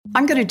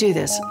I'm going to do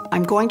this.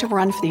 I'm going to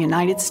run for the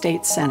United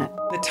States Senate.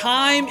 The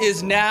time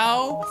is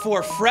now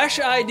for fresh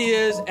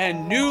ideas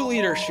and new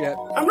leadership.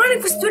 I'm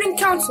running for student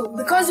council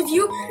because of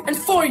you and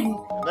for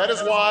you. That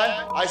is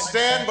why I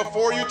stand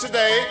before you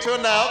today to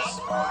announce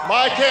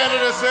my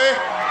candidacy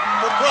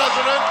for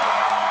President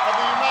of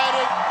the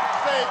United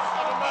States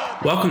of America.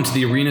 Welcome to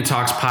the Arena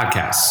Talks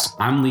podcast.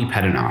 I'm Lee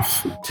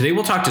Pedinoff. Today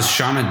we'll talk to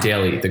Shauna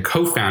Daly, the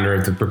co-founder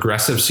of the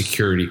Progressive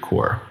Security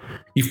Corps.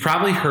 You've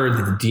probably heard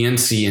that the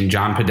DNC and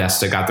John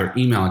Podesta got their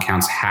email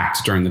accounts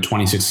hacked during the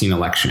 2016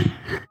 election.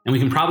 And we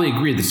can probably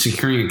agree that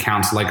securing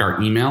accounts like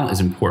our email is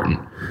important.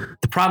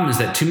 The problem is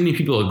that too many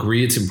people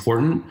agree it's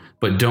important,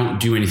 but don't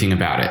do anything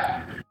about it.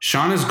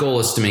 Shauna's goal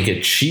is to make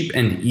it cheap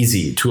and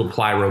easy to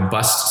apply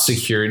robust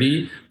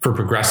security for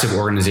progressive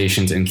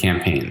organizations and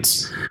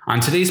campaigns. On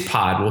today's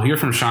pod, we'll hear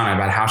from Shauna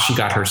about how she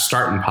got her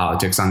start in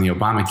politics on the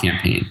Obama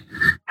campaign,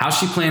 how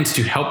she plans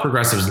to help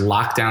progressives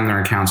lock down their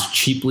accounts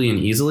cheaply and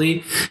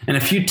easily, and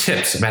a few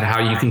tips about how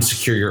you can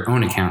secure your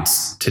own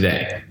accounts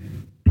today.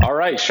 All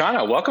right,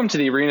 Shauna, welcome to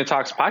the Arena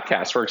Talks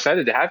podcast. We're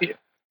excited to have you.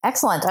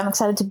 Excellent. I'm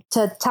excited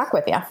to talk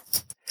with you.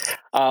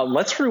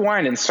 Let's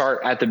rewind and start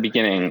at the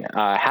beginning.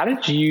 How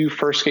did you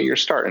first get your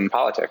start in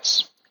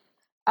politics?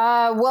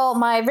 Well,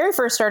 my very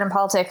first start in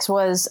politics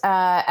was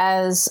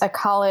as a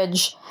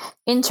college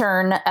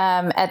intern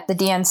at the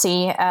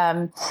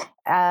DNC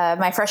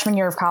my freshman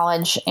year of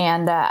college.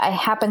 And I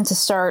happened to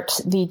start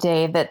the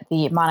day that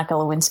the Monica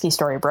Lewinsky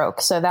story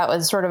broke. So that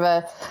was sort of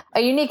a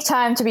unique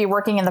time to be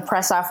working in the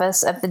press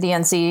office at the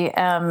DNC.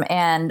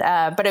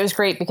 But it was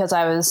great because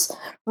I was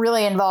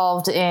really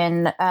involved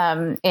in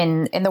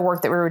the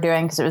work that we were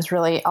doing because it was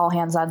really all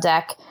hands on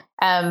deck.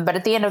 But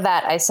at the end of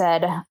that, I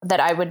said that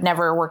I would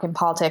never work in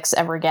politics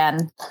ever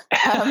again.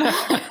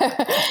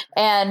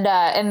 And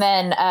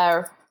then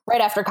right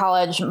after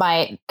college,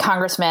 my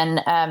congressman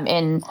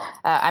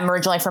I'm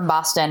originally from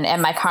Boston,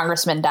 and my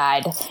congressman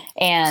died.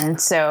 And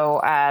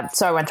so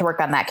I went to work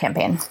on that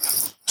campaign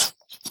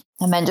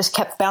and then just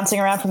kept bouncing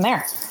around from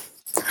there.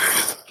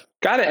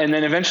 Got it. And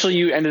then eventually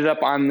you ended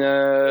up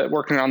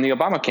working on the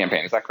Obama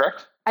campaign. Is that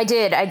correct? I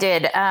did.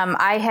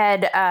 I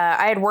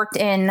had worked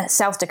in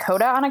South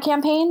Dakota on a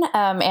campaign,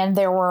 and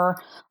there were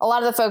a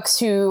lot of the folks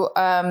who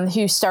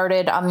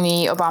started on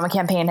the Obama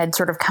campaign had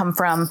sort of come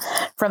from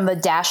the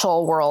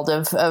Daschle world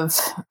of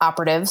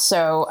operatives.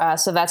 So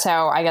that's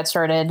how I got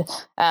started.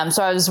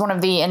 So I was one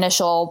of the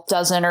initial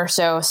dozen or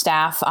so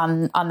staff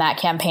on that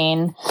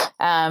campaign.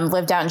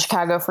 Lived out in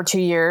Chicago for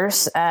 2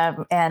 years,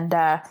 and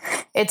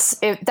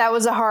that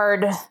was a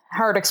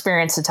hard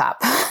experience to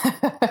top.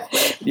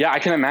 Yeah, I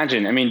can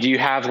imagine. I mean, do you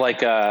have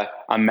like a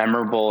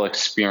memorable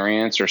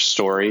experience or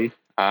story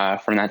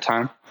from that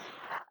time?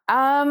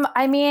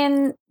 I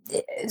mean,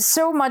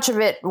 so much of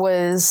it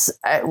was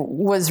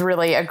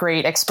really a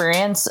great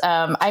experience.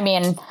 I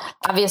mean,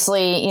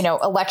 obviously,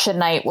 election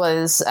night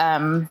was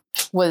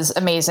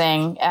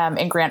amazing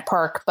in Grant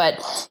Park, but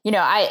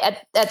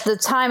at the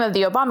time of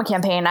the Obama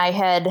campaign, I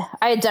had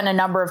done a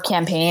number of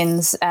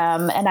campaigns,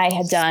 and I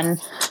had done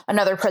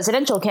another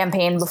presidential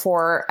campaign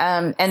before,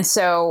 and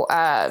so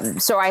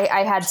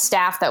I had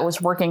staff that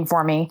was working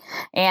for me,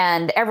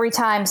 and every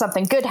time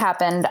something good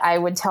happened, I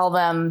would tell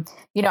them,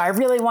 I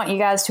really want you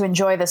guys to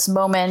enjoy this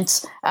moment,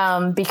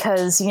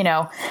 because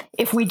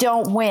if we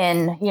don't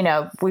win,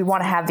 we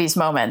want to have these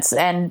moments.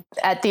 And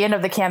at the end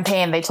of the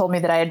campaign, they told me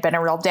that I had been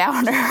a real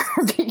downer.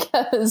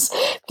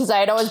 because I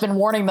had always been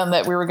warning them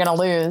that we were going to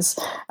lose,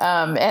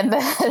 and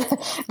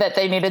that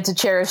they needed to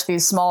cherish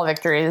these small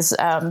victories.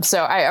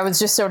 So I was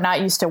just so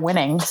not used to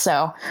winning.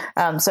 So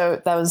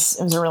it was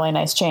a really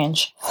nice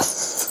change.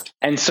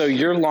 And so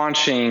you're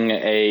launching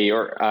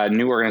a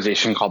new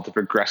organization called the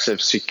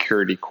Progressive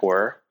Security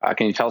Corps.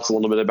 Can you tell us a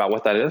little bit about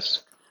what that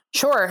is?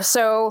 Sure.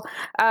 So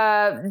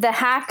the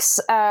hacks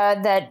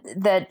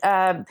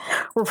that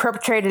were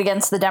perpetrated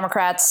against the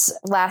Democrats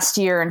last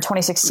year in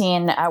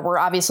 2016 were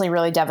obviously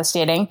really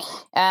devastating.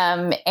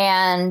 What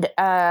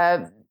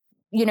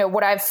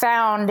I've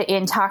found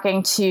in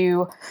talking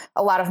to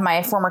a lot of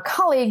my former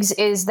colleagues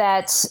is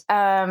that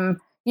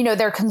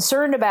they're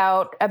concerned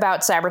about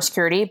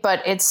cybersecurity,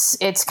 but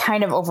it's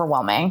kind of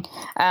overwhelming,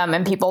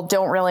 and people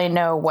don't really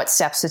know what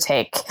steps to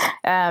take.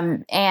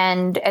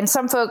 And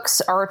some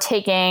folks are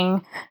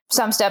taking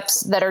some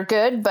steps that are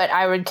good, but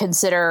I would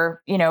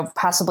consider,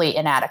 possibly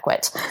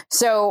inadequate.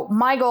 So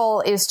my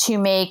goal is to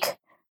make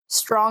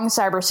strong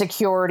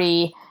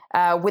cybersecurity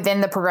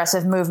within the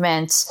progressive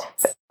movement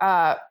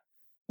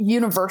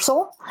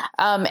universal,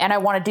 and I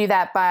want to do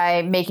that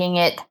by making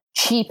it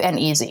cheap and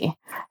easy.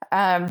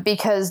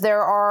 Because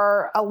there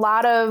are a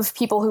lot of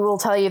people who will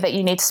tell you that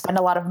you need to spend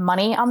a lot of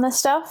money on this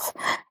stuff.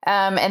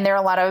 And there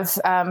are a lot of,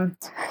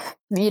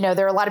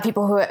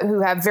 people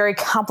who have very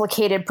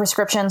complicated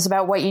prescriptions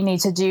about what you need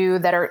to do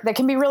that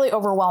can be really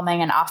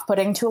overwhelming and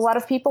off-putting to a lot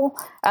of people.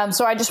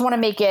 So I just want to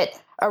make it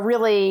a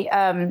really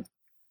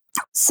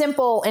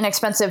simple,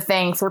 inexpensive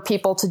thing for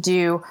people to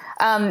do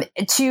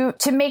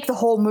to make the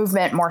whole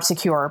movement more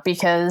secure,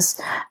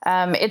 because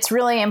it's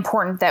really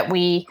important that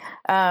we,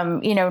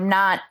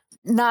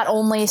 not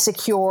only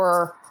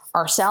secure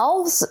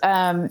ourselves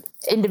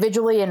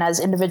individually and as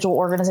individual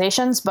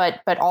organizations,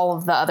 but all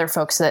of the other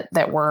folks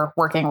that we're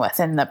working with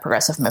in the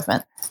progressive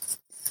movement.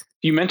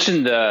 You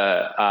mentioned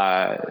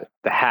the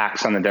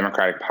hacks on the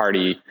Democratic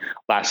Party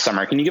last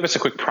summer. Can you give us a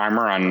quick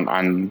primer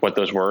on what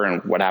those were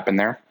and what happened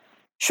there?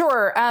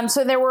 Sure.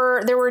 So there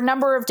were a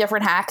number of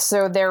different hacks.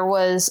 So there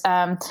was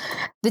the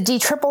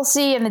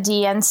DCCC and the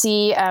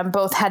DNC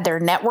both had their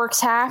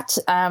networks hacked,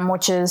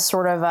 which is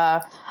sort of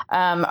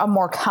a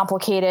more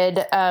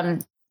complicated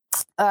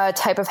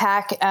type of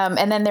hack.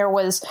 And then there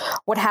was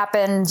what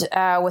happened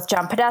with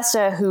John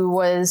Podesta, who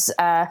was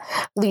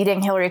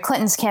leading Hillary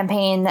Clinton's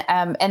campaign.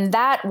 And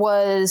that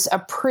was a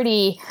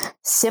pretty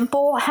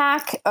simple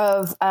hack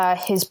of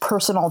his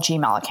personal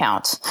Gmail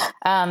account.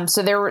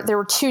 So there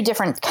were two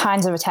different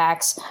kinds of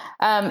attacks.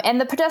 And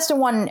the Podesta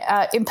one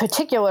in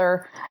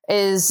particular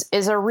is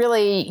a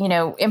really,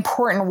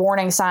 important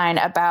warning sign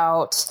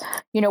about,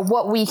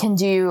 what we can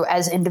do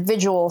as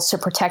individuals to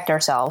protect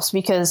ourselves.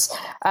 Because,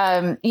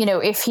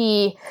 if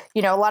he,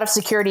 a lot of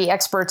security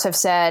experts have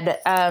said,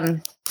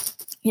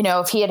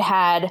 if he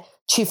had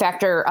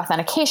two-factor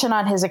authentication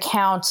on his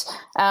account,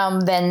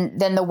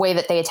 then the way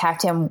that they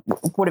attacked him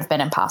would have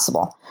been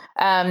impossible.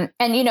 And,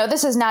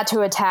 this is not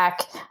to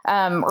attack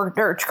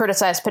or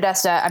criticize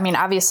Podesta. I mean,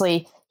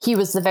 obviously, he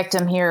was the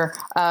victim here.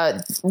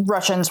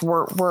 Russians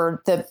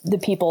were the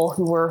people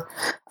who were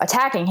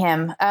attacking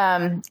him.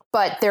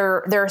 But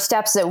there are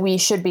steps that we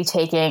should be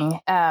taking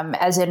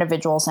as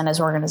individuals and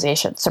as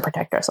organizations to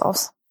protect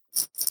ourselves.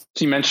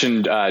 So you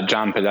mentioned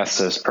John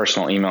Podesta's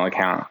personal email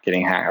account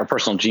getting hacked, or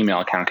personal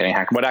Gmail account getting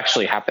hacked. What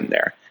actually happened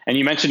there? And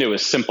you mentioned it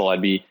was simple.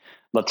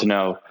 Love to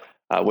know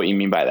what you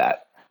mean by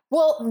that.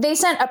 Well, they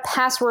sent a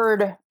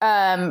password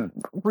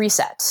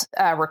reset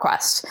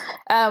request,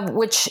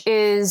 which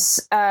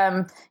is,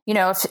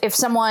 if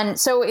someone,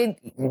 so it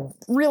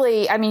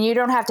really, you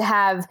don't have to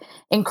have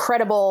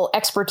incredible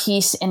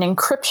expertise in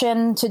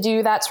encryption to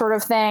do that sort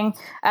of thing.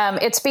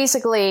 It's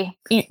basically,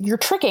 you're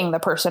tricking the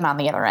person on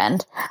the other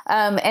end.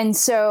 And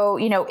so,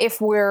 if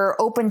we're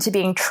open to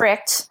being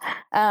tricked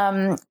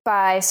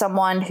by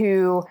someone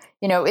who,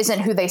 isn't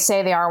who they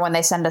say they are when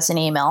they send us an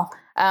email,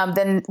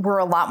 then we're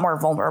a lot more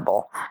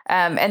vulnerable.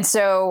 And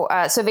so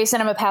they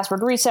sent him a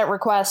password reset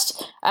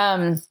request. He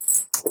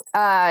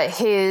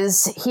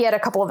had a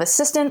couple of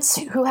assistants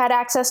who had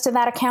access to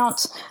that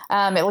account.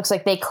 It looks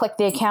like they clicked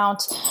the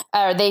account,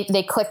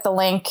 they clicked the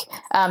link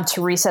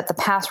to reset the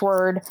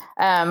password.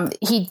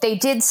 They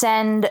did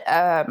send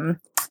an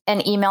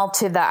email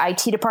to the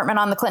IT department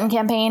on the Clinton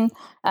campaign,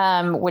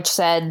 which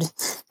said,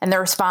 and the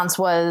response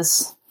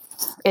was,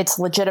 it's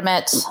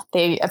legitimate.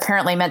 They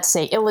apparently meant to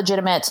say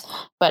illegitimate,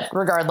 but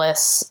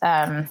regardless,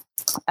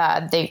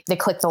 they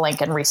clicked the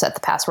link and reset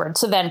the password.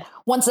 So then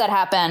once that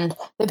happened,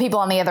 the people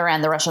on the other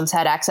end, the Russians,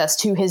 had access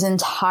to his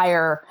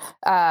entire,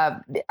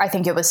 I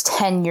think it was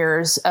 10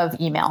 years of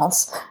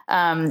emails,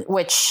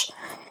 which,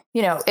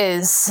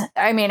 is,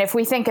 if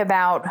we think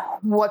about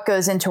what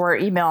goes into our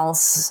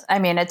emails,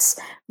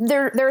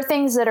 there are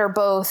things that are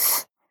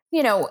both,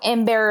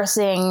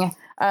 embarrassing,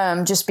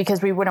 just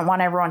because we wouldn't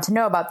want everyone to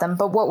know about them.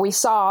 But what we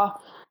saw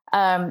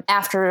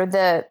after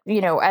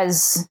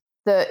as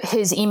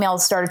his emails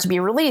started to be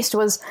released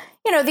was,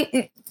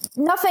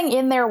 nothing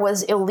in there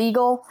was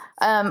illegal.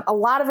 A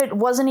lot of it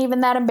wasn't even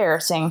that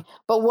embarrassing.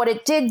 But what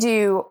it did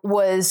do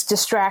was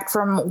distract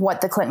from what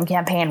the Clinton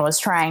campaign was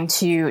trying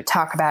to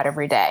talk about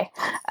every day.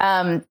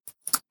 And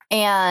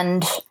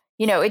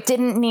it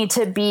didn't need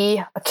to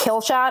be a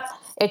kill shot.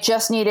 It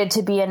just needed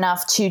to be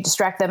enough to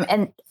distract them.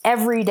 And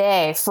every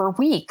day for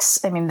weeks,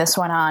 this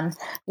went on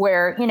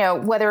where,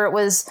 whether it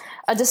was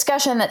a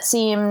discussion that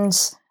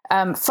seemed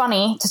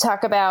funny to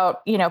talk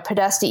about,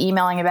 Podesta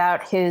emailing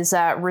about his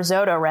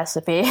risotto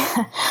recipe.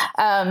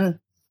 But,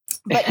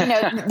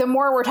 the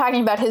more we're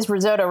talking about his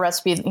risotto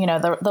recipe,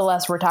 the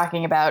less we're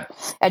talking about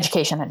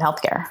education and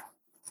healthcare.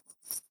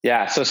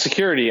 Yeah. So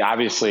security,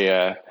 obviously,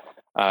 a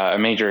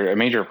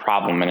major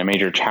problem and a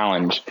major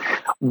challenge.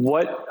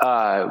 What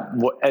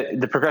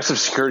the Progressive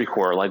Security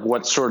Corps,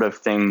 what sort of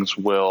things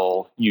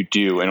will you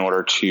do in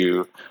order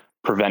to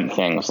prevent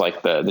things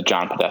like the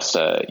John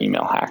Podesta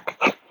email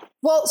hack?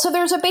 Well, so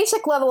there's a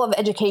basic level of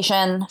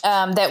education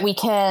that we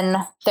can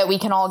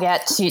all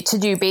get to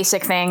do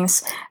basic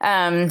things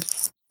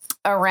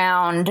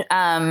around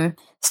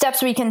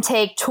steps we can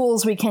take,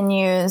 tools we can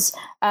use,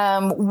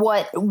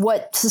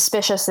 what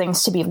suspicious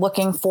things to be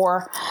looking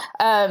for.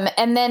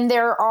 And then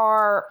there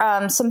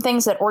are some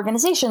things that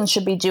organizations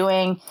should be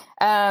doing,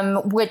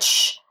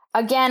 which,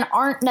 again,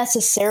 aren't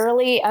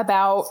necessarily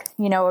about,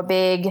 a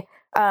big,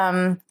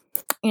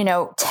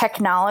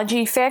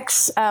 technology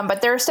fix.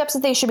 But there are steps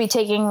that they should be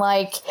taking,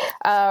 like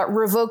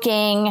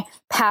revoking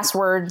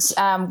passwords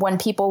when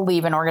people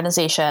leave an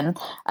organization,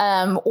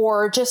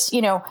 or just,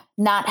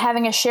 not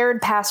having a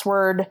shared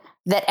password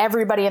that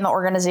everybody in the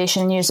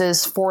organization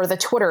uses for the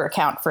Twitter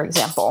account, for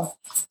example.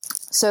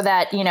 So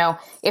that,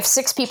 if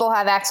 6 people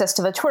have access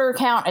to the Twitter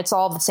account, it's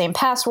all the same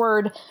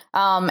password.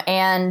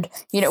 And,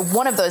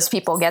 one of those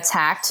people gets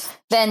hacked,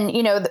 then,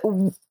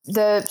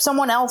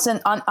 someone else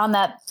on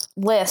that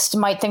list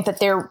might think that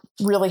they're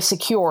really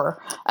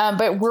secure,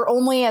 but we're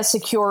only as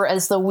secure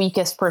as the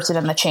weakest person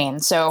in the chain.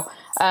 So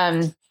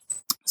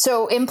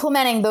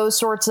implementing those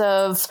sorts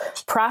of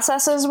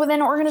processes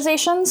within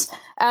organizations,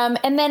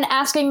 and then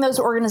asking those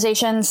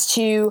organizations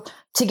to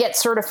get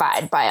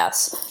certified by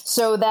us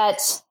so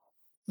that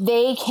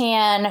they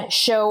can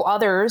show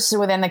others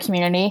within the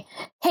community,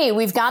 hey,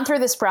 we've gone through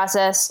this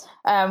process.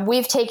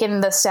 We've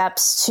taken the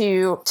steps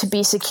to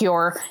be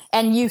secure,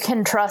 and you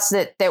can trust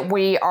that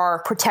we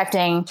are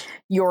protecting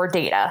your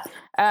data.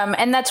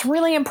 And that's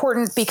really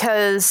important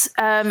because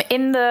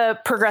in the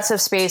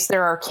progressive space,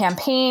 there are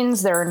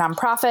campaigns, there are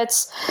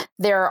nonprofits,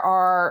 there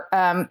are,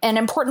 and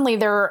importantly,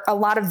 there are a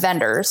lot of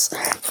vendors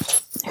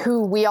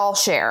who we all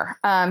share.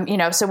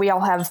 So we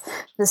all have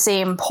the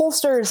same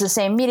pollsters, the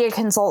same media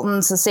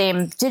consultants, the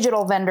same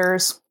digital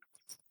vendors,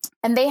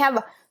 and they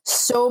have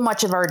so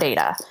much of our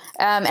data.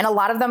 And a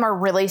lot of them are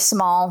really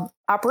small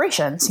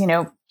operations,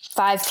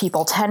 5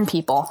 people, 10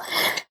 people.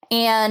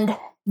 And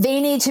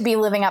they need to be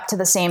living up to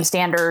the same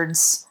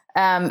standards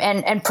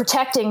and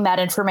protecting that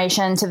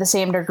information to the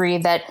same degree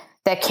that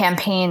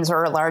campaigns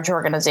or a large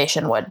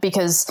organization would,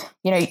 because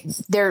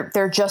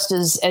they're just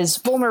as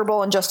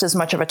vulnerable and just as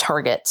much of a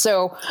target.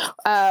 So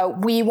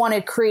we want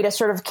to create a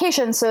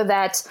certification so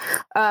that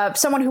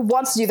someone who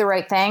wants to do the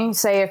right thing,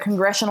 say a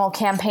congressional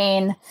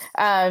campaign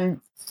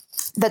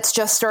that's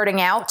just starting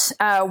out,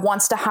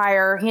 wants to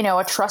hire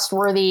a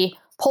trustworthy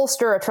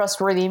pollster, a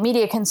trustworthy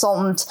media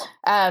consultant,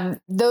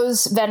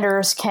 those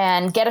vendors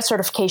can get a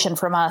certification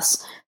from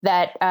us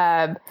that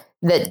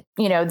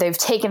they've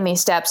taken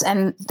these steps,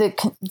 and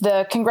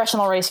the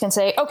congressional race can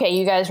say, okay,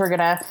 you guys are going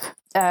to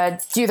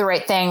do the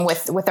right thing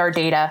with our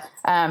data,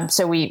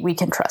 so we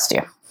can trust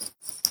you.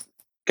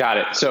 Got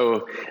it.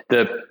 So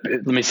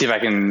let me see if I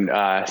can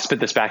spit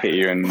this back at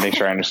you and make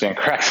sure I understand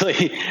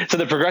correctly. So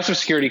the Progressive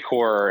Security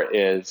Corps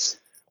is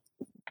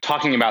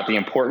talking about the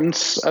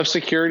importance of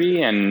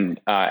security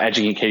and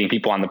educating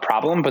people on the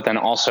problem, but then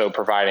also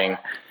providing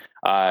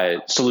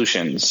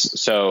solutions.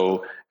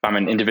 So if I'm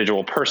an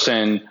individual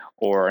person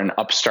or an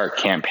upstart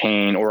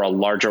campaign or a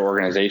larger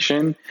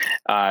organization,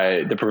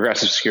 the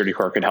Progressive Security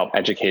Corps could help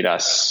educate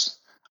us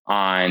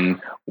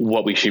on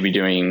what we should be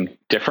doing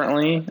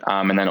differently,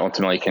 and then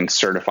ultimately can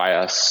certify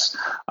us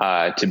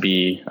to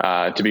be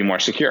more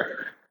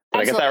secure.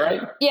 Did I get that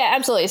right? Yeah,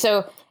 absolutely.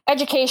 So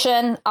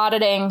education,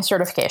 auditing,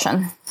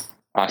 certification.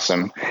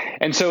 Awesome.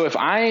 And so if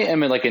I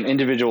am like an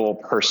individual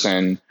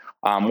person,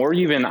 or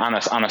even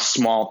on a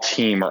small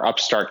team or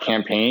upstart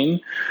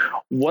campaign,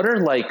 what are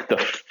like the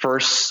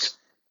first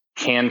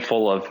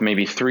handful of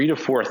maybe 3 to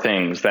 4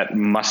 things that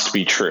must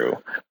be true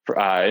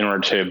in order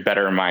to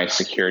better my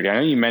security? I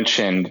know you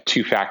mentioned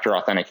 2-factor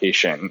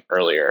authentication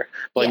earlier.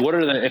 Like, yeah. What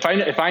are the,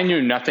 if I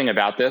knew nothing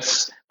about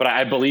this, but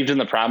I believed in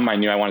the problem, I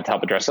knew I wanted to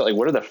help address it. Like,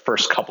 what are the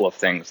first couple of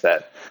things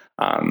that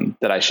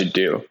I should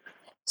do?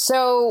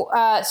 So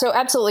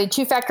absolutely,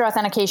 2-factor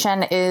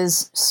authentication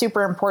is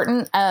super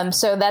important.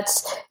 So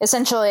that's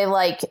essentially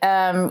like,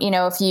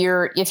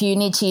 if you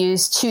need to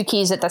use 2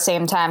 keys at the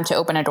same time to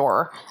open a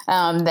door,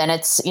 then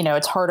it's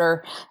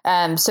harder.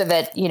 So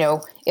that,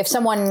 if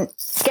someone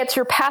gets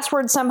your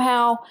password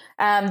somehow,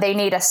 they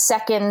need a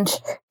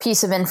second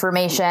piece of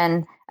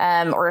information,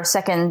 or a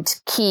second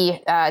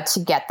key,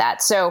 to get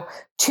that. So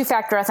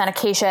 2-factor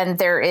authentication,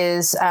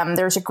 there's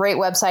a great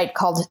website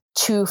called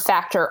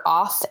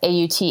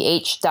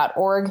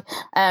 2factorauth.org,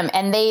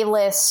 and they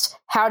list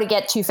how to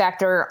get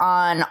 2-factor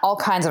on all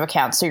kinds of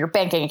accounts. So your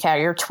banking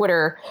account, your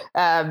Twitter,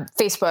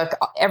 Facebook,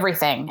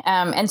 everything.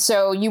 And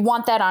so you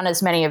want that on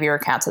as many of your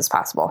accounts as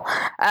possible.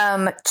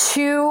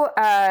 2,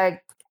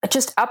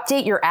 just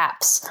update your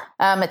apps.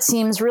 It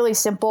seems really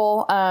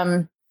simple.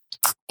 And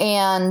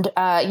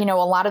a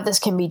lot of this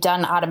can be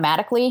done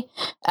automatically.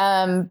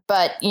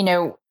 But,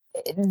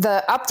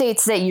 the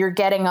updates that you're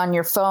getting on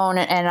your phone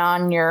and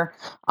on your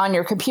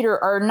computer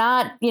are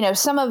not,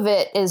 some of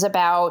it is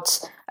about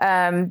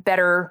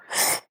better,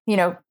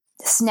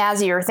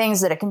 snazzier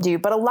things that it can do.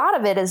 But a lot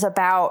of it is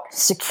about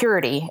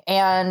security.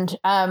 And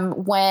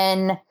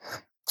when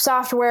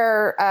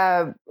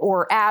software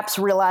or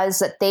apps realize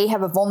that they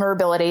have a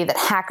vulnerability that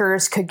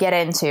hackers could get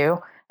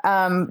into,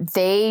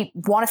 they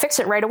want to fix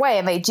it right away,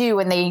 and they do,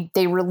 and they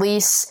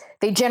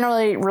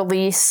generally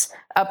release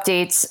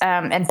updates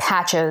and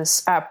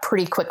patches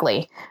pretty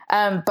quickly.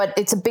 But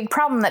it's a big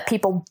problem that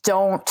people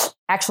don't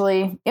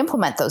actually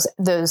implement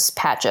those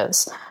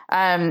patches.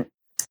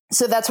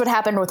 So that's what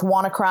happened with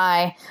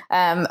WannaCry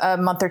a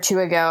month or 2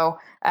 ago.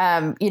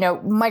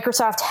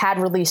 Microsoft had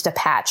released a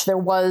patch. There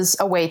was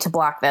a way to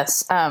block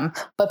this,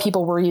 but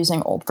people were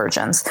using old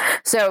versions.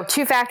 So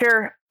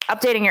 2-factor,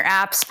 updating your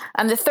apps.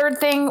 The third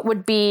thing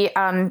would be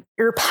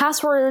your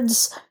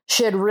passwords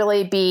should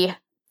really be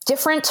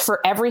different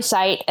for every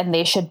site, and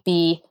they should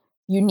be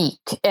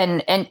unique,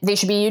 and they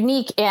should be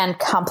unique and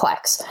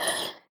complex.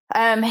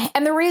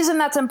 And the reason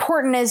that's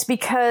important is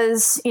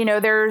because,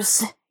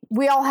 there's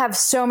we all have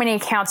so many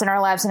accounts in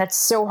our lives, and it's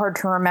so hard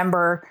to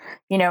remember,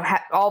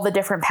 all the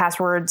different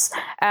passwords.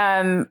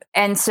 And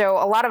so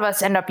a lot of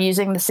us end up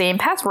using the same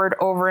password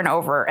over and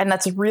over. And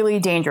that's really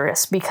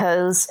dangerous,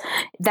 because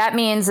that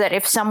means that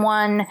if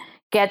someone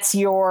gets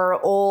your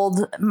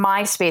old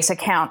MySpace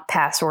account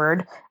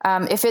password,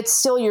 if that's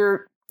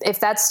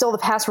still the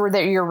password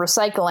that you're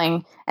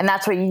recycling, and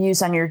that's what you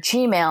use on your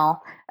Gmail,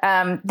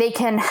 they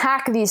can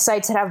hack these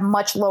sites that have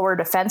much lower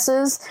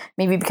defenses,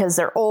 maybe because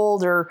they're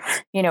old or,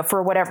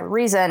 for whatever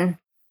reason,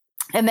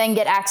 and then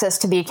get access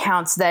to the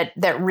accounts that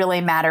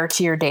really matter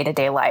to your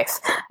day-to-day life.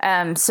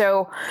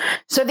 So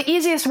the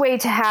easiest way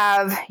to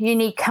have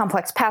unique,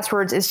 complex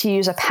passwords is to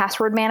use a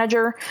password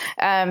manager.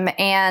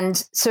 And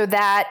so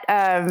that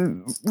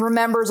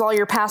remembers all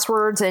your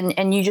passwords,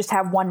 and you just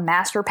have one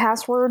master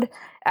password.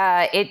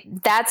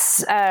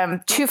 That's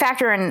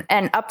two-factor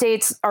and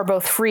updates are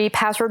both free.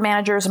 Password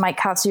managers might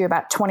cost you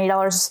about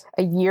 $20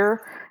 a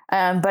year,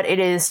 but it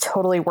is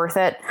totally worth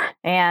it,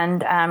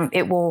 and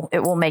it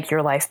will make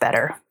your life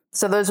better.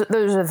 So those are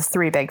the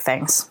three big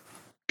things.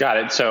 Got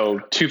it. So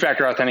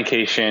two-factor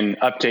authentication,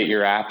 update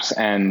your apps,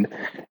 and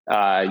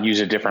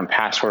use a different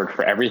password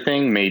for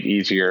everything, made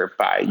easier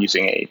by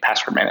using a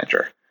password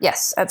manager.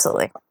 Yes,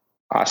 absolutely.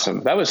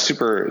 Awesome. That was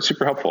super,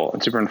 super helpful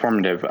and super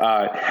informative.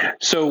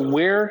 So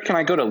where can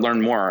I go to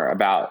learn more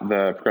about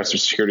the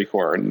Progressive Security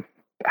Corps, and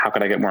how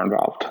could I get more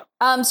involved?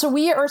 So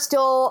we are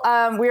still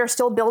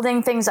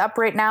building things up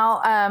right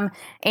now.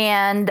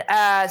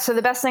 So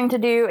the best thing to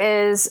do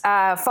is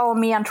follow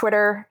me on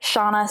Twitter,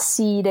 Shauna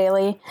C.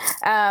 Daly.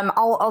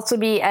 I'll also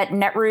be at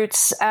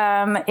Netroots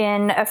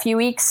in a few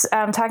weeks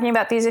talking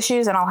about these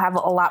issues, and I'll have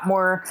a lot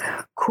more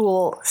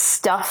cool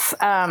stuff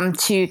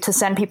to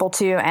send people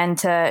to and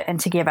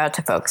to give out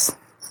to folks.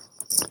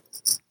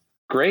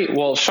 Great.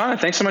 Well, Shauna,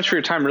 thanks so much for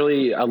your time.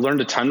 Really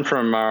learned a ton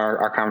from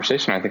our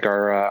conversation. I think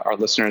our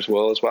listeners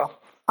will as well.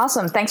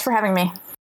 Awesome. Thanks for having me.